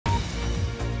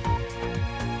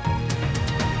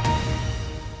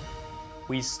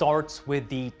We start with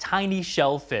the tiny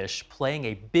shellfish playing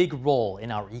a big role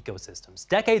in our ecosystems.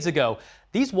 Decades ago,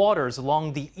 these waters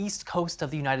along the east coast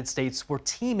of the United States were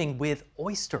teeming with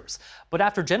oysters. But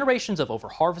after generations of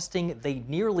overharvesting, they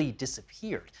nearly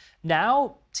disappeared.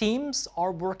 Now, teams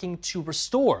are working to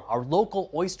restore our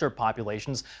local oyster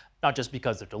populations, not just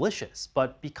because they're delicious,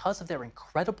 but because of their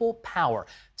incredible power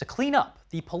to clean up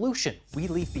the pollution we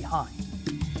leave behind.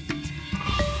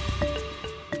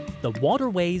 The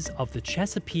waterways of the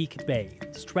Chesapeake Bay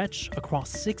stretch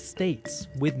across 6 states,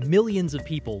 with millions of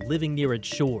people living near its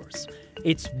shores.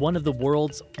 It's one of the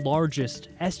world's largest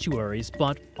estuaries,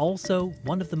 but also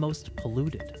one of the most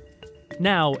polluted.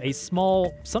 Now, a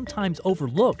small, sometimes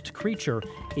overlooked creature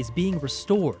is being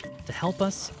restored to help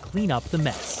us clean up the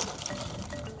mess.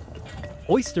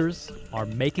 Oysters are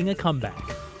making a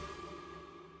comeback.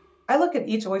 I look at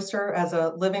each oyster as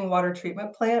a living water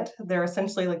treatment plant. They're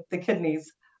essentially like the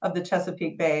kidneys of the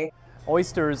Chesapeake Bay.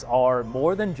 Oysters are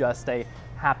more than just a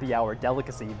happy hour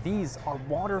delicacy. These are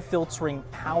water filtering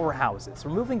powerhouses,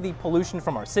 removing the pollution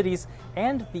from our cities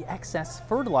and the excess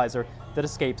fertilizer that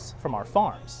escapes from our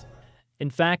farms. In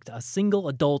fact, a single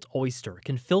adult oyster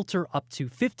can filter up to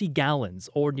 50 gallons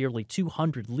or nearly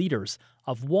 200 liters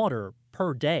of water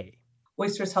per day.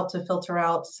 Oysters help to filter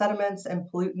out sediments and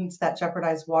pollutants that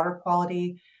jeopardize water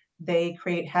quality. They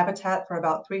create habitat for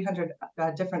about 300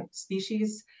 different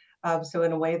species. So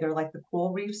in a way, they're like the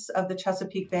coral reefs of the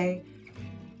Chesapeake Bay.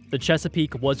 The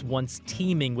Chesapeake was once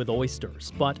teeming with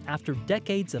oysters, but after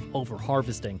decades of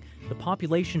overharvesting, the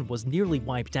population was nearly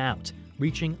wiped out,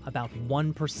 reaching about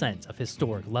 1% of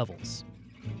historic levels.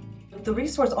 The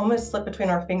resource almost slipped between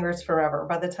our fingers forever.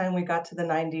 By the time we got to the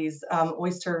 90s,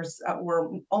 oysters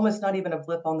were almost not even a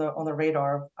blip on the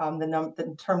radar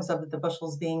in terms of the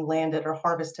bushels being landed or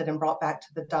harvested and brought back to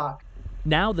the dock.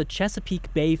 Now the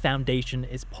Chesapeake Bay Foundation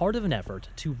is part of an effort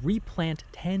to replant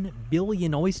 10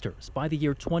 billion oysters by the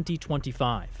year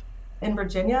 2025. In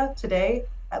Virginia today,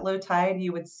 at low tide,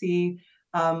 you would see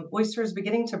oysters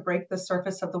beginning to break the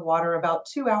surface of the water about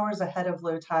 2 hours ahead of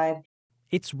low tide.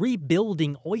 It's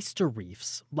rebuilding oyster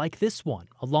reefs like this one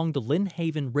along the Lynn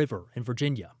Haven River in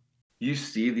Virginia. You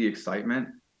see the excitement.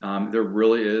 There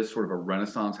really is sort of a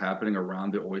renaissance happening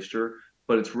around the oyster,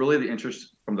 but it's really the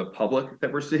interest from the public that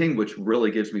we're seeing, which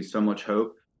really gives me so much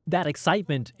hope. That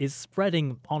excitement is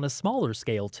spreading on a smaller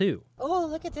scale, too. Oh,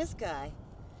 look at this guy.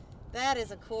 That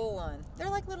is a cool one. They're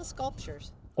like little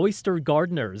sculptures. Oyster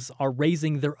gardeners are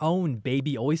raising their own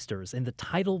baby oysters in the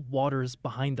tidal waters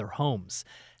behind their homes,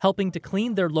 helping to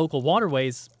clean their local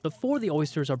waterways before the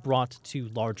oysters are brought to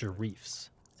larger reefs.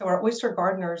 So our oyster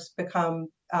gardeners become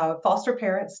foster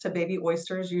parents to baby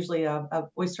oysters. Usually a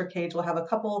oyster cage will have a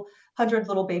couple hundred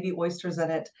little baby oysters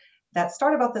in it that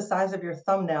start about the size of your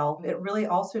thumbnail. It really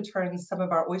also turns some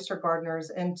of our oyster gardeners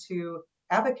into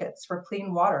advocates for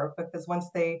clean water, because once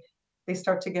they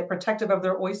start to get protective of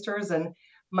their oysters and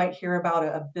might hear about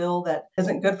a bill that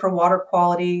isn't good for water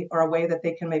quality or a way that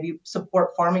they can maybe support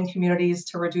farming communities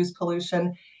to reduce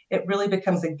pollution, it really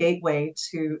becomes a gateway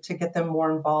to get them more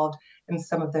involved in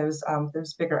some of those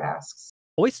bigger asks.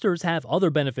 Oysters have other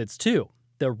benefits too.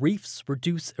 Their reefs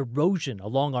reduce erosion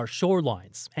along our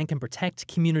shorelines and can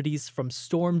protect communities from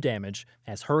storm damage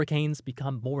as hurricanes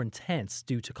become more intense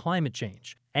due to climate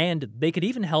change. And they could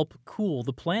even help cool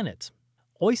the planet.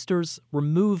 Oysters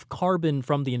remove carbon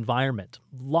from the environment,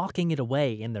 locking it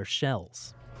away in their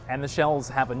shells. And the shells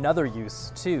have another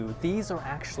use too. These are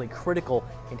actually critical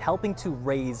in helping to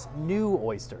raise new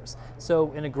oysters.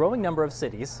 So in a growing number of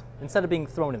cities, instead of being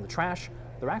thrown in the trash,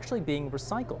 they're actually being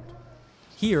recycled.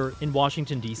 Here in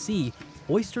Washington, D.C.,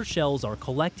 oyster shells are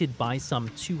collected by some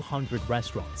 200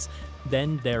 restaurants.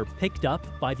 Then they're picked up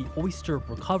by the Oyster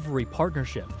Recovery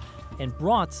Partnership and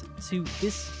brought to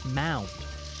this mound.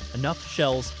 Enough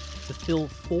shells to fill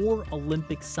 4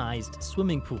 Olympic-sized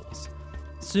swimming pools.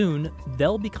 Soon,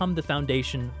 they'll become the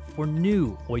foundation for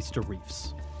new oyster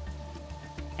reefs.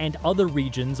 And other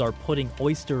regions are putting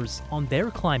oysters on their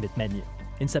climate menu.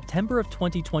 In September of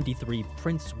 2023,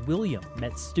 Prince William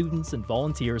met students and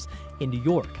volunteers in New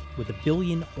York with a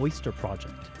Billion Oyster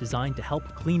Project designed to help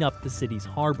clean up the city's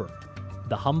harbor.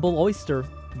 The humble oyster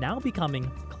now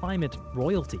becoming climate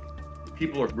royalty.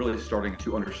 People are really starting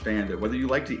to understand that whether you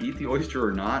like to eat the oyster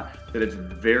or not, that it's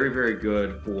very, very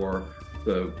good for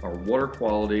our water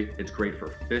quality. It's great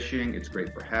for fishing. It's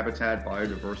great for habitat,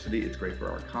 biodiversity. It's great for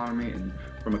our economy. And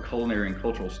from a culinary and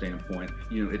cultural standpoint,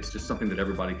 it's just something that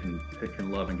everybody can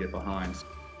love and get behind.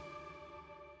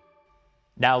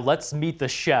 Now let's meet the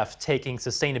chef taking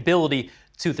sustainability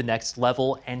to the next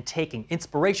level and taking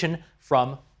inspiration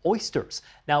from oysters.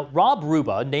 Now, Rob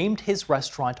Ruba named his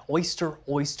restaurant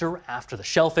Oyster after the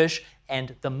shellfish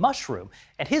and the mushroom.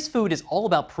 And his food is all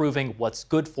about proving what's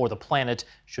good for the planet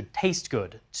should taste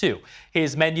good, too.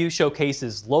 His menu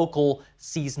showcases local,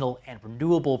 seasonal, and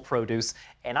renewable produce.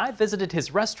 And I visited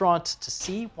his restaurant to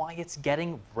see why it's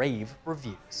getting rave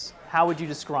reviews. How would you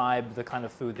describe the kind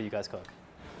of food that you guys cook?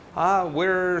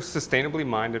 We're sustainably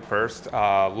minded first,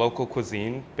 local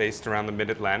cuisine based around the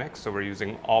Mid-Atlantic, so we're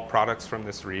using all products from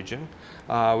this region.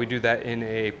 We do that in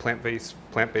a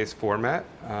plant-based format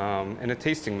and a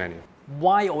tasting menu.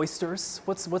 Why oysters?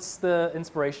 What's the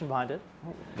inspiration behind it?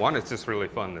 One, it's just really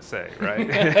fun to say, right?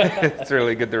 It's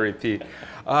really good to repeat.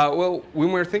 Well, when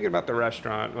we were thinking about the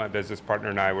restaurant, my business partner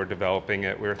and I were developing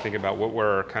it, we were thinking about what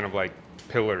were kind of like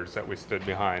pillars that we stood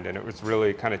behind, and it was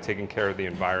really kind of taking care of the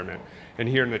environment. And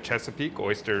here in the Chesapeake,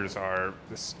 oysters are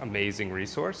this amazing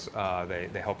resource.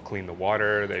 They help clean the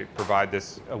water, they provide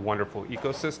this wonderful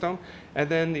ecosystem. And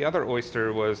then the other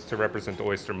oyster was to represent the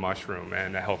oyster mushroom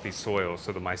and a healthy soil,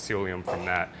 so the mycelium from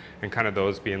that, and kind of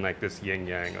those being like this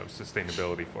yin-yang of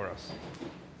sustainability for us.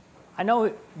 I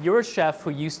know you're a chef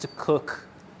who used to cook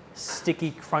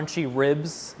sticky, crunchy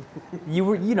ribs.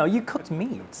 You cooked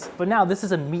meat, but now this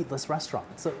is a meatless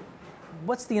restaurant. So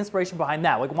what's the inspiration behind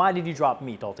that? Like, why did you drop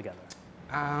meat altogether?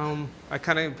 I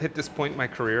kind of hit this point in my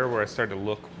career where I started to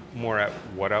look more at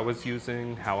what I was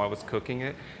using, how I was cooking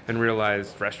it, and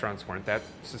realized restaurants weren't that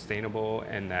sustainable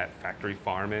and that factory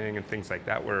farming and things like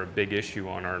that were a big issue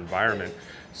on our environment.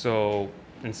 So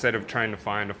instead of trying to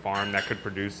find a farm that could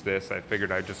produce this, I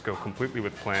figured I'd just go completely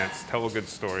with plants, tell a good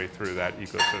story through that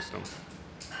ecosystem.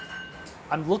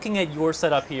 I'm looking at your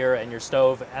setup here and your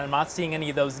stove, and I'm not seeing any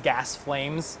of those gas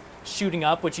flames shooting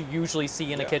up, which you usually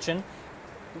see in a kitchen.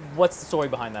 What's the story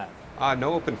behind that?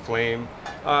 No open flame.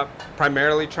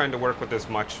 Primarily trying to work with as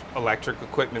much electric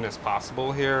equipment as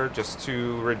possible here, just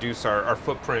to reduce our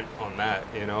footprint on that.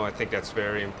 I think that's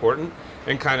very important,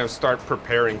 and kind of start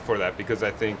preparing for that, because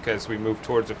I think as we move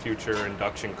towards the future,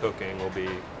 induction cooking will be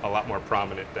a lot more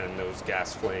prominent than those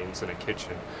gas flames in a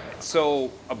kitchen.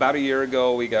 So about a year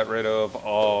ago, we got rid of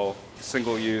all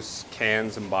single-use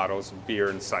cans and bottles of beer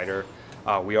and cider.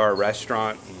 We are a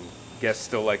restaurant, and guests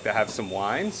still like to have some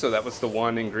wine, so that was the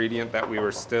one ingredient that we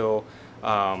were still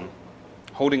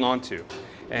holding on to.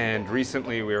 And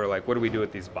recently we were like, what do we do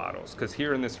with these bottles? Because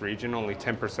here in this region, only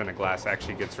 10% of glass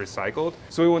actually gets recycled.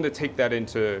 So we wanted to take that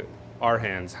into our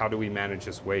hands. How do we manage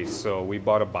this waste? So we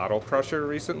bought a bottle crusher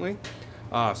recently.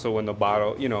 So when the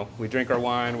bottle, we drink our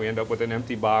wine, we end up with an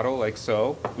empty bottle like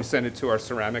so. We send it to our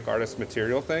ceramic artist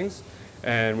material things,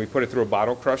 and we put it through a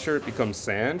bottle crusher, it becomes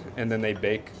sand, and then they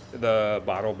bake the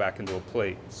bottle back into a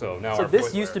plate. So now So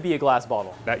this used to be a glass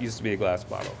bottle? That used to be a glass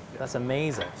bottle. That's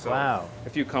amazing. So wow.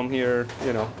 If you come here,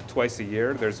 twice a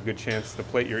year, there's a good chance the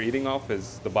plate you're eating off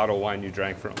is the bottle of wine you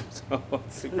drank from. So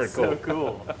super That's cool. so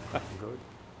cool.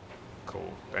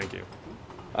 Cool, thank you.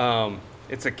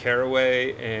 It's a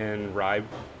caraway and rye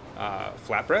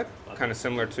flatbread, kind of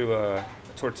similar to a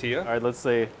tortilla. All right, let's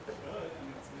see.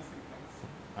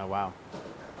 Oh, wow.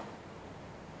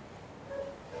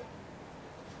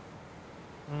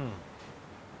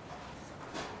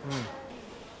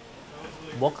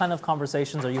 What kind of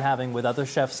conversations are you having with other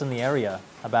chefs in the area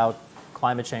about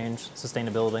climate change,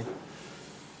 sustainability?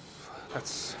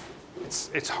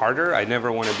 It's harder. I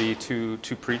never want to be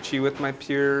too preachy with my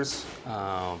peers,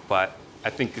 but I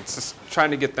think it's just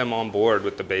trying to get them on board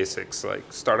with the basics,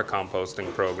 like start a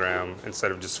composting program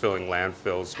instead of just filling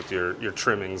landfills with your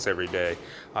trimmings every day.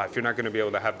 If you're not going to be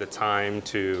able to have the time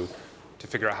to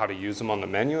figure out how to use them on the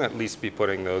menu, at least be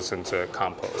putting those into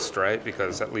compost, right?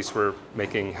 Because at least we're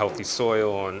making healthy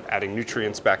soil and adding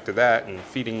nutrients back to that and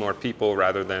feeding more people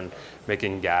rather than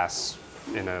making gas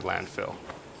in a landfill.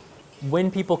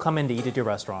 When people come in to eat at your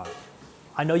restaurant,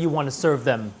 I know you want to serve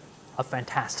them a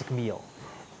fantastic meal.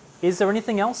 Is there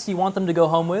anything else you want them to go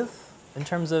home with in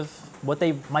terms of what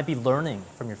they might be learning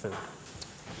from your food?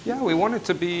 Yeah, we want it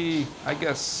to be, I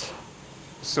guess,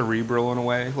 cerebral in a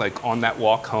way. Like on that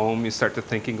walk home, you start to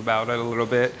thinking about it a little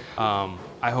bit.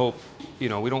 I hope, we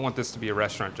don't want this to be a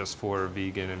restaurant just for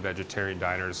vegan and vegetarian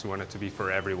diners. We want it to be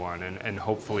for everyone. And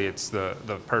hopefully it's the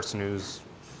person who's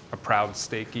a proud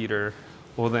steak eater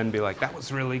will then be like, that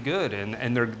was really good.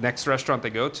 And their next restaurant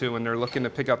they go to, when they're looking to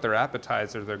pick out their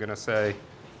appetizer, they're going to say,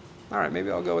 all right,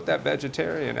 maybe I'll go with that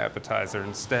vegetarian appetizer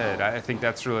instead. I think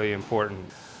that's really important.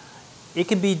 It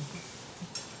can be,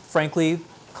 frankly,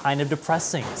 kind of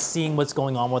depressing seeing what's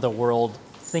going on with the world,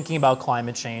 thinking about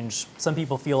climate change. Some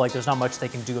people feel like there's not much they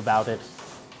can do about it.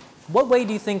 What way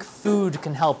do you think food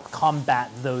can help combat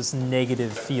those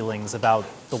negative feelings about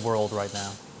the world right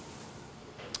now?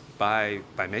 by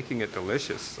making it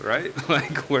delicious, right?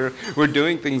 Like we're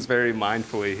doing things very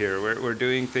mindfully here. We're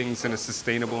doing things in a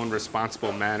sustainable and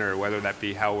responsible manner, whether that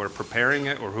be how we're preparing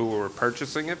it or who we're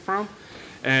purchasing it from.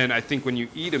 And I think when you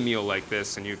eat a meal like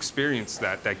this and you experience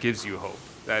that, that gives you hope.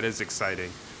 That is exciting.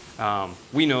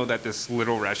 We know that this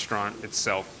little restaurant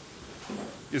itself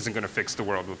isn't going to fix the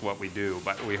world with what we do,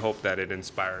 but we hope that it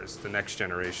inspires the next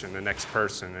generation, the next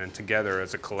person, and together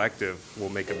as a collective, we'll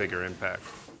make a bigger impact.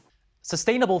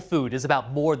 Sustainable food is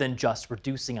about more than just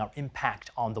reducing our impact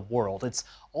on the world. It's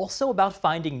also about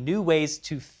finding new ways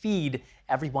to feed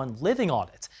everyone living on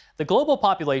it. The global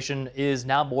population is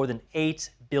now more than 8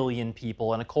 billion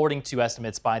people, and according to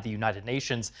estimates by the United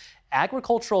Nations,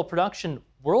 agricultural production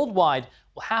worldwide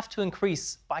will have to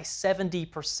increase by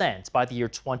 70% by the year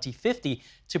 2050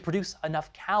 to produce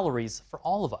enough calories for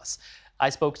all of us. I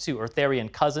spoke to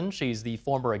Eartharian Cousin, she's the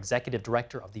former executive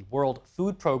director of the World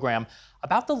Food Program,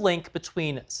 about the link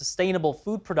between sustainable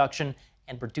food production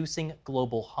and reducing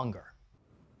global hunger.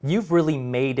 You've really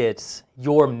made it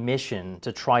your mission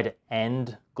to try to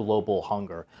end global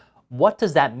hunger. What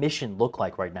does that mission look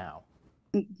like right now?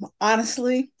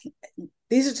 Honestly,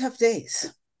 these are tough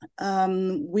days.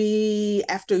 We,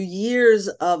 after years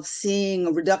of seeing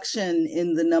a reduction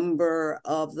in the number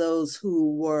of those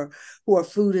who are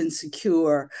food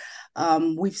insecure,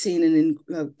 we've seen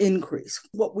an increase.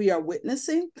 What we are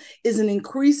witnessing is an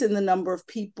increase in the number of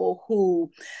people who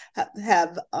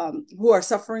who are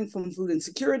suffering from food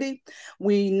insecurity.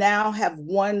 We now have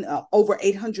over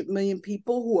 800 million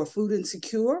people who are food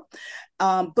insecure.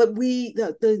 But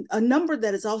a number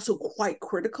that is also quite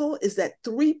critical is that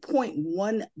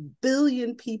 3.1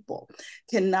 billion people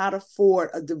cannot afford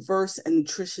a diverse and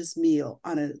nutritious meal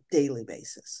on a daily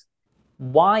basis.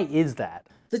 Why is that?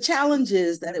 The challenge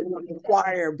is that it will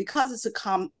require, because it's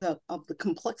of the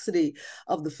complexity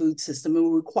of the food system, it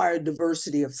will require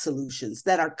diversity of solutions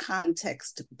that are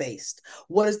context-based.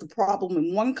 What is the problem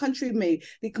in one country may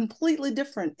be completely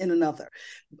different in another.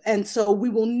 And so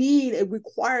it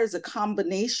requires a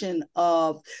combination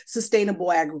of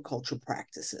sustainable agriculture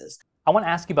practices. I want to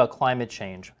ask you about climate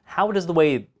change. How does the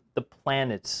way the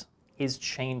planet is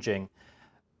changing,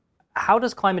 how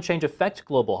does climate change affect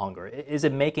global hunger? Is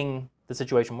it making the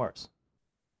situation worse?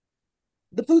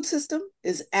 The food system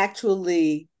is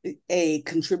actually a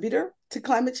contributor to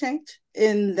climate change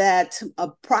in that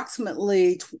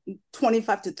approximately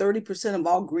 25 to 30% of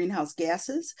all greenhouse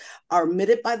gases are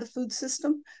emitted by the food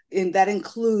system. And that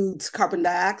includes carbon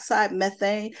dioxide,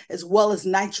 methane, as well as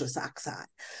nitrous oxide,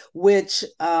 which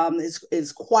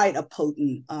is quite a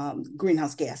potent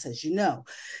greenhouse gas, as you know.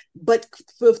 But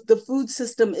the food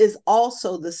system is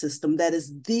also the system that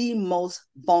is the most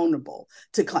vulnerable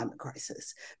to climate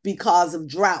crisis because of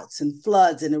droughts and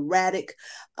floods and erratic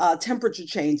temperature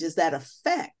changes that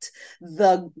affect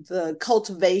the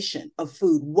cultivation of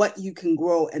food, what you can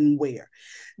grow and where.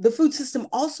 The food system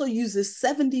also uses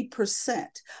 70%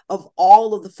 of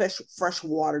all of the fresh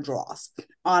water draws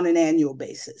on an annual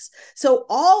basis. So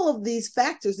all of these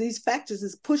factors is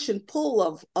push and pull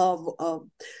of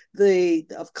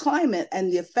climate,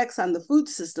 and the effects on the food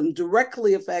system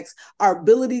directly affects our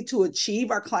ability to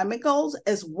achieve our climate goals,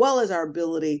 as well as our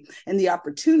ability and the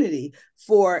opportunity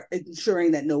for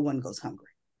ensuring that no one goes hungry.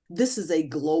 This is a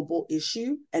global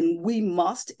issue, and we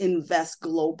must invest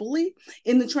globally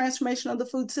in the transformation of the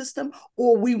food system,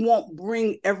 or we won't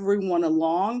bring everyone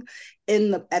along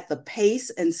at the pace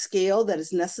and scale that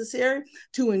is necessary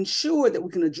to ensure that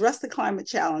we can address the climate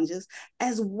challenges,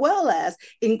 as well as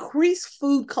increase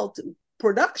food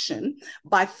production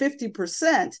by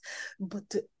 50%,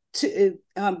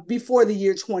 before the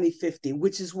year 2050,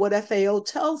 which is what FAO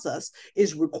tells us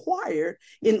is required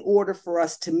in order for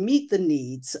us to meet the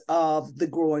needs of the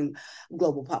growing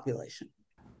global population.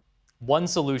 One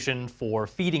solution for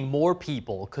feeding more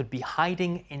people could be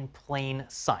hiding in plain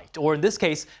sight, or in this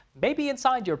case, maybe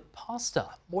inside your pasta.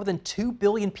 More than 2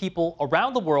 billion people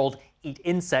around the world eat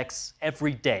insects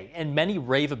every day, and many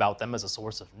rave about them as a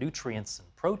source of nutrients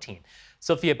and protein.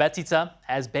 Sofia Bettica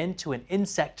has been to an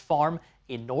insect farm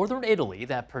in northern Italy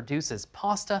that produces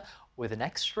pasta with an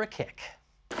extra kick.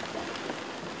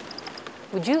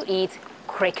 Would you eat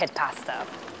cricket pasta?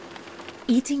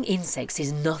 Eating insects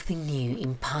is nothing new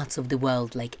in parts of the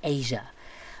world like Asia.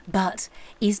 But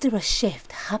is there a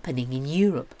shift happening in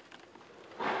Europe?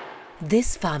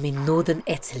 This farm in northern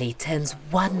Italy turns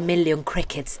 1 million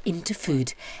crickets into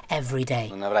food every day.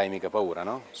 Non avrai mica paura,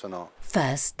 no?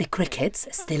 First, the crickets,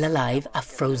 still alive, are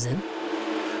frozen,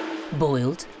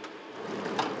 boiled,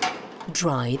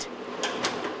 dried,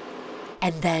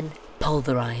 and then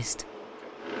pulverized.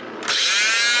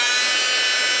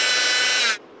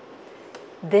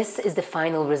 This is the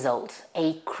final result,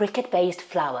 a cricket-based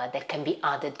flour that can be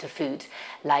added to food,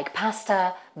 like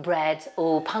pasta, bread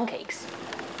or pancakes.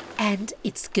 And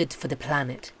it's good for the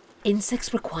planet.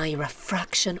 Insects require a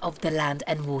fraction of the land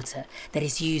and water that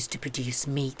is used to produce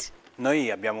meat.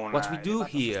 What we do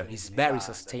here is very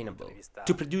sustainable.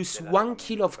 To produce 1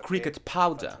 kilo of cricket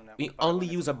powder, we only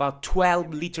use about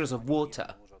 12 liters of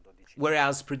water,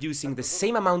 whereas producing the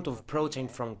same amount of protein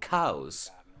from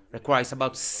cows requires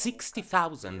about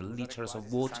 60,000 liters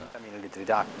of water.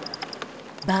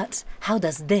 But how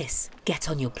does this get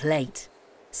on your plate?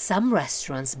 Some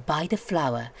restaurants buy the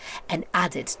flour and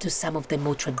add it to some of the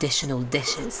more traditional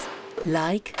dishes,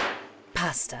 like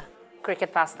pasta.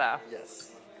 Cricket pasta.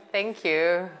 Yes. Thank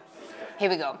you. Here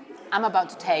we go. I'm about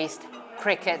to taste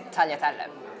cricket tagliatelle.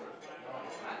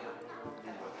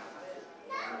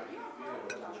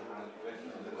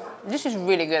 This is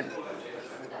really good.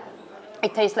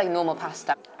 It tastes like normal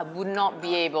pasta. I would not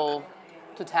be able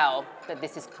to tell that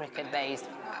this is cricket-based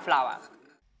flour.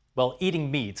 Well,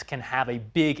 eating meat can have a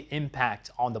big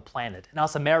impact on the planet. And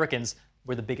us Americans,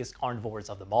 we're the biggest carnivores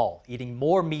of them all, eating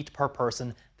more meat per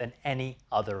person than any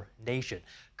other nation.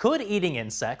 Could eating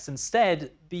insects instead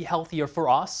be healthier for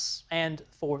us and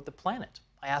for the planet?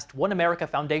 I asked One America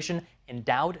Foundation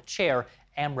endowed chair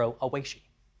Amro Aweshi.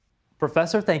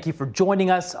 Professor, thank you for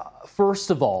joining us. First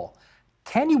of all,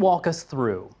 can you walk us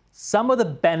through some of the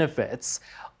benefits,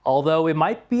 although it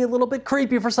might be a little bit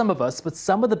creepy for some of us, but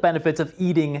some of the benefits of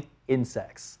eating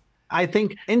insects? I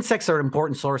think insects are an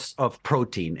important source of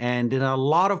protein, and in a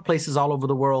lot of places all over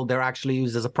the world, they're actually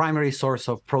used as a primary source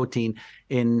of protein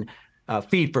in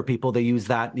feed for people. They use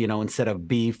that, instead of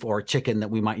beef or chicken that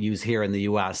we might use here in the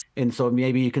US. And so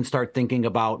maybe you can start thinking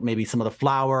about maybe some of the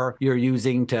flour you're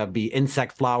using to be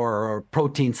insect flour or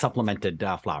protein supplemented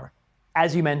flour.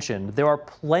 As you mentioned, there are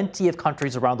plenty of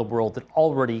countries around the world that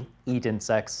already eat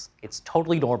insects. It's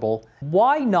totally normal.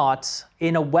 Why not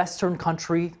in a Western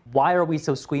country? Why are we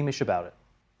so squeamish about it?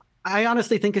 I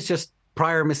honestly think it's just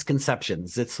prior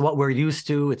misconceptions. It's what we're used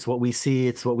to. It's what we see.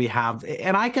 It's what we have.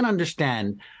 And I can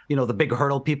understand, the big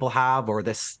hurdle people have or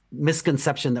this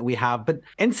misconception that we have. But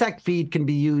insect feed can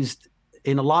be used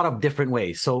in a lot of different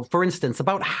ways. So, for instance,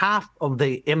 about half of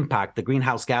the impact, the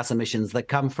greenhouse gas emissions that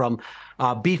come from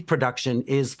beef production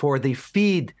is for the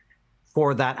feed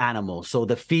for that animal. So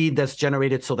the feed that's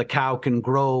generated so the cow can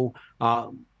grow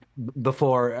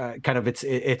before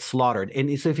it's slaughtered.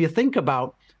 And so if you think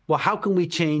about, well, how can we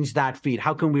change that feed?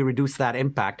 How can we reduce that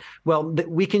impact? Well,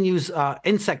 we can use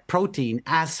insect protein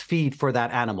as feed for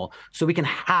that animal. So we can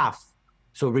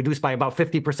reduce by about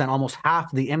 50%, almost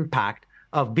half the impact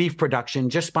of beef production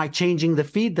just by changing the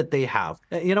feed that they have.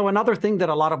 Another thing that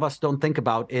a lot of us don't think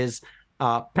about is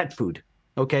pet food.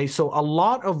 Okay, so a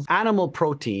lot of animal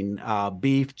protein,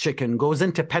 beef, chicken, goes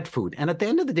into pet food. And at the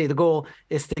end of the day, the goal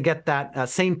is to get that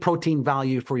same protein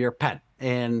value for your pet.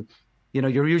 And,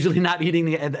 you're usually not eating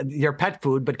your pet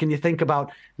food, but can you think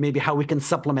about maybe how we can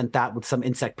supplement that with some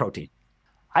insect protein?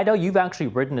 I know you've actually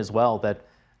written as well that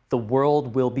the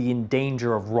world will be in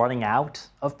danger of running out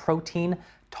of protein.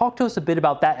 Talk to us a bit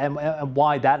about that and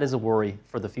why that is a worry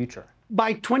for the future.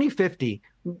 By 2050,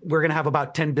 we're going to have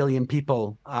about 10 billion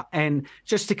people. And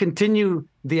just to continue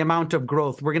the amount of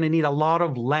growth, we're going to need a lot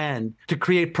of land to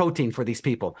create protein for these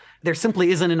people. There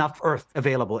simply isn't enough earth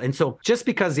available. And so just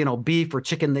because, beef or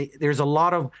chicken, there's a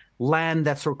lot of land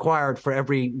that's required for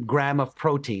every gram of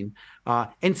protein.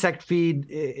 Insect feed,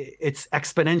 it's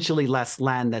exponentially less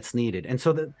land that's needed. And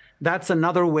so that's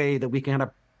another way that we can kind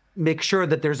of make sure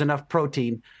that there's enough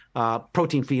protein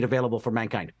feed available for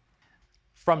mankind.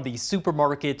 From the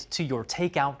supermarket to your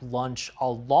takeout lunch, a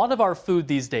lot of our food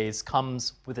these days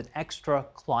comes with an extra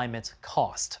climate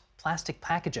cost: plastic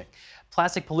packaging.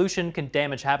 Plastic pollution can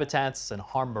damage habitats and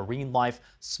harm marine life.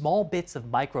 Small bits of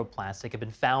microplastic have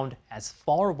been found as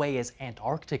far away as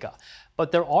Antarctica.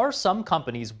 But there are some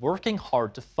companies working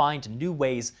hard to find new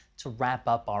ways to wrap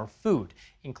up our food,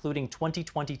 including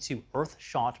 2022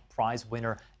 Earthshot Prize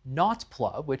winner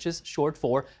Notpla, which is short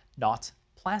for Not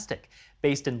Plastic.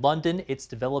 Based in London, it's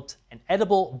developed an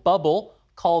edible bubble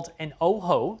called an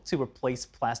Oho to replace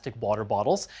plastic water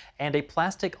bottles, and a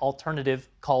plastic alternative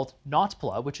called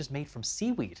Notpla, which is made from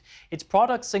seaweed. Its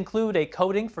products include a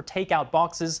coating for takeout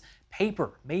boxes,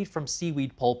 paper made from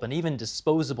seaweed pulp, and even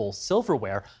disposable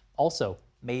silverware, also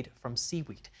made from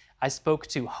seaweed. I spoke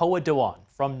to Hoa Doan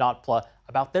from Notpla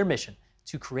about their mission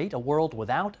to create a world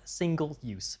without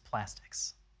single-use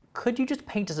plastics. Could you just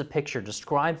paint us a picture,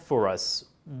 describe for us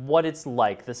what it's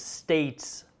like, the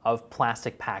state of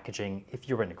plastic packaging, if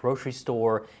you're in a grocery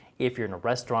store, if you're in a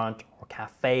restaurant or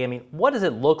cafe? I mean, what does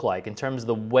it look like in terms of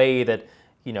the way that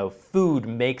food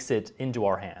makes it into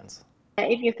our hands?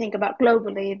 If you think about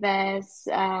globally, there's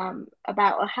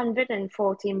about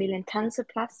 140 million tons of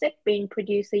plastic being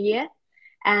produced a year,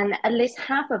 and at least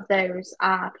half of those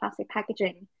are plastic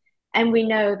packaging. And we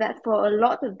know that for a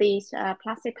lot of these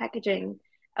plastic packaging,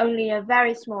 only a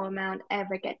very small amount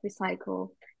ever get recycled.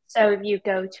 So if you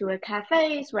go to a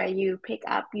cafe where you pick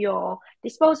up your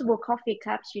disposable coffee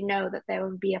cups, you know that there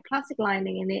will be a plastic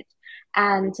lining in it,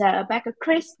 and a bag of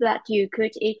crisps that you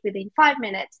could eat within 5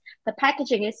 minutes. The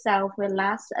packaging itself will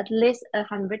last at least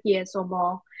 100 years or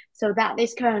more. So that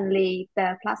is currently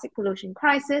the plastic pollution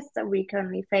crisis that we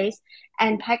currently face,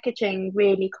 and packaging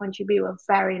really contribute a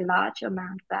very large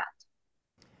amount of that.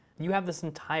 You have this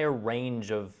entire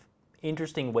range of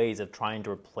interesting ways of trying to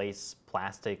replace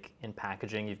plastic in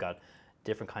packaging. You've got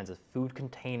different kinds of food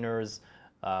containers,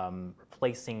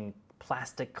 replacing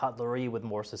plastic cutlery with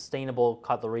more sustainable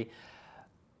cutlery.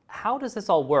 How does this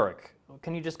all work?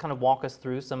 Can you just kind of walk us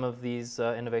through some of these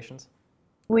innovations?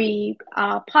 We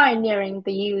are pioneering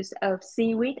the use of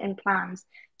seaweed and plants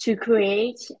to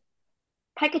create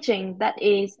packaging that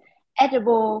is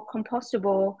edible,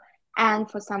 compostable,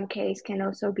 and for some case can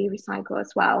also be recycled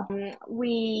as well.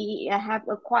 We have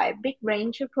a quite big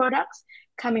range of products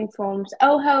coming from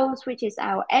Ohos, which is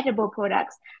our edible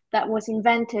products that was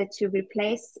invented to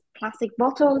replace plastic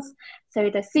bottles, so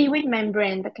the seaweed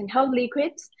membrane that can hold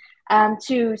liquids,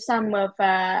 to some of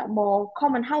more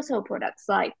common household products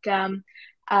like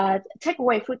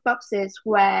takeaway food boxes,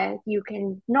 where you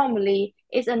can normally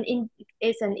is an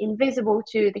invisible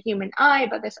to the human eye,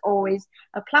 but there's always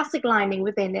a plastic lining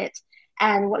within it.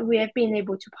 And what we have been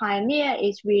able to pioneer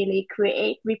is really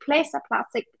replace a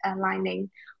plastic lining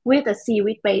with a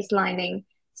seaweed-based lining.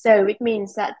 So it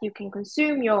means that you can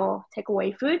consume your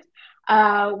takeaway food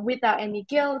without any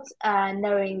guilt,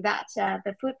 knowing that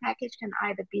the food package can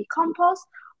either be compost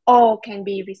or can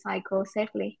be recycled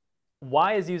safely.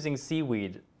 Why is using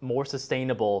seaweed more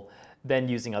sustainable than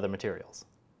using other materials?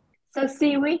 So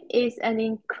seaweed is an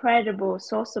incredible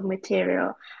source of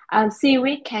material.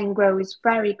 Seaweed can grow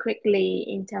very quickly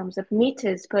in terms of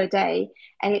meters per day,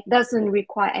 and it doesn't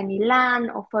require any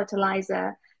land or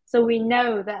fertilizer. So we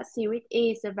know that seaweed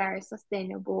is a very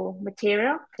sustainable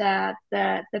material, that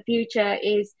the future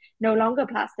is no longer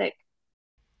plastic.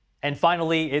 And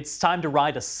finally, it's time to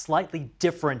ride a slightly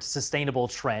different sustainable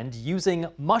trend, using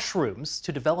mushrooms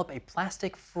to develop a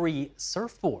plastic-free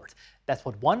surfboard. That's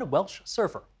what one Welsh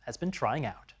surfer has been trying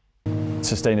out.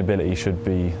 Sustainability should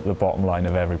be the bottom line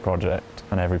of every project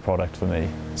and every product for me.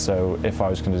 So if I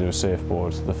was going to do a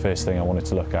surfboard, the first thing I wanted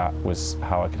to look at was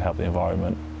how I could help the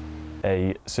environment.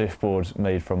 A surfboard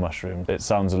made from mushrooms. It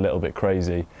sounds a little bit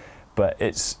crazy, but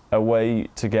it's a way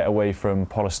to get away from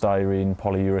polystyrene,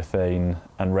 polyurethane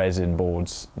and resin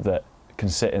boards that can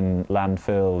sit in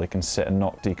landfill, they can sit and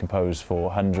not decompose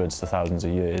for hundreds to thousands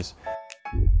of years.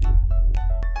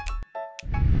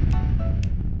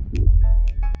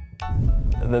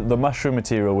 The mushroom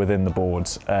material within the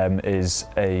boards is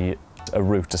a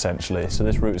root essentially. So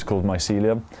this root is called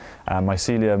mycelium.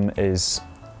 Mycelium is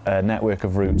a network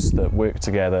of roots that work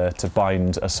together to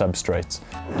bind a substrate.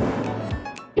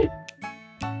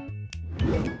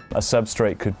 A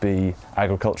substrate could be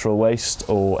agricultural waste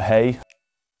or hay.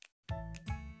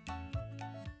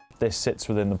 This sits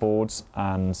within the boards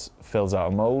and fills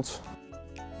out a mould.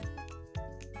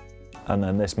 And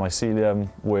then this mycelium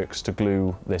works to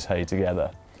glue this hay together.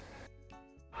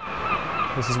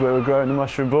 This is where we're growing the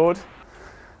mushroom board.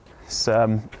 It's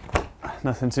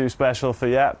nothing too special for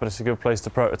yet, but it's a good place to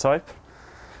prototype.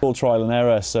 All trial and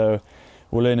error, so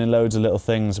we're learning loads of little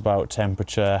things about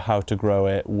temperature, how to grow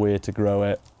it, where to grow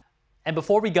it. And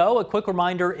before we go, a quick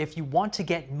reminder, if you want to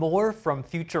get more from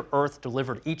Future Earth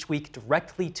delivered each week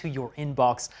directly to your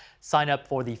inbox, sign up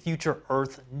for the Future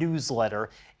Earth newsletter.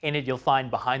 In it, you'll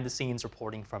find behind-the-scenes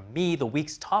reporting from me, the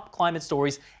week's top climate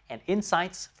stories, and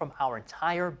insights from our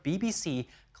entire BBC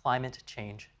climate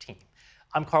change team.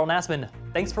 I'm Carl Nassman.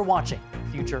 Thanks for watching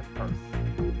Future Earth.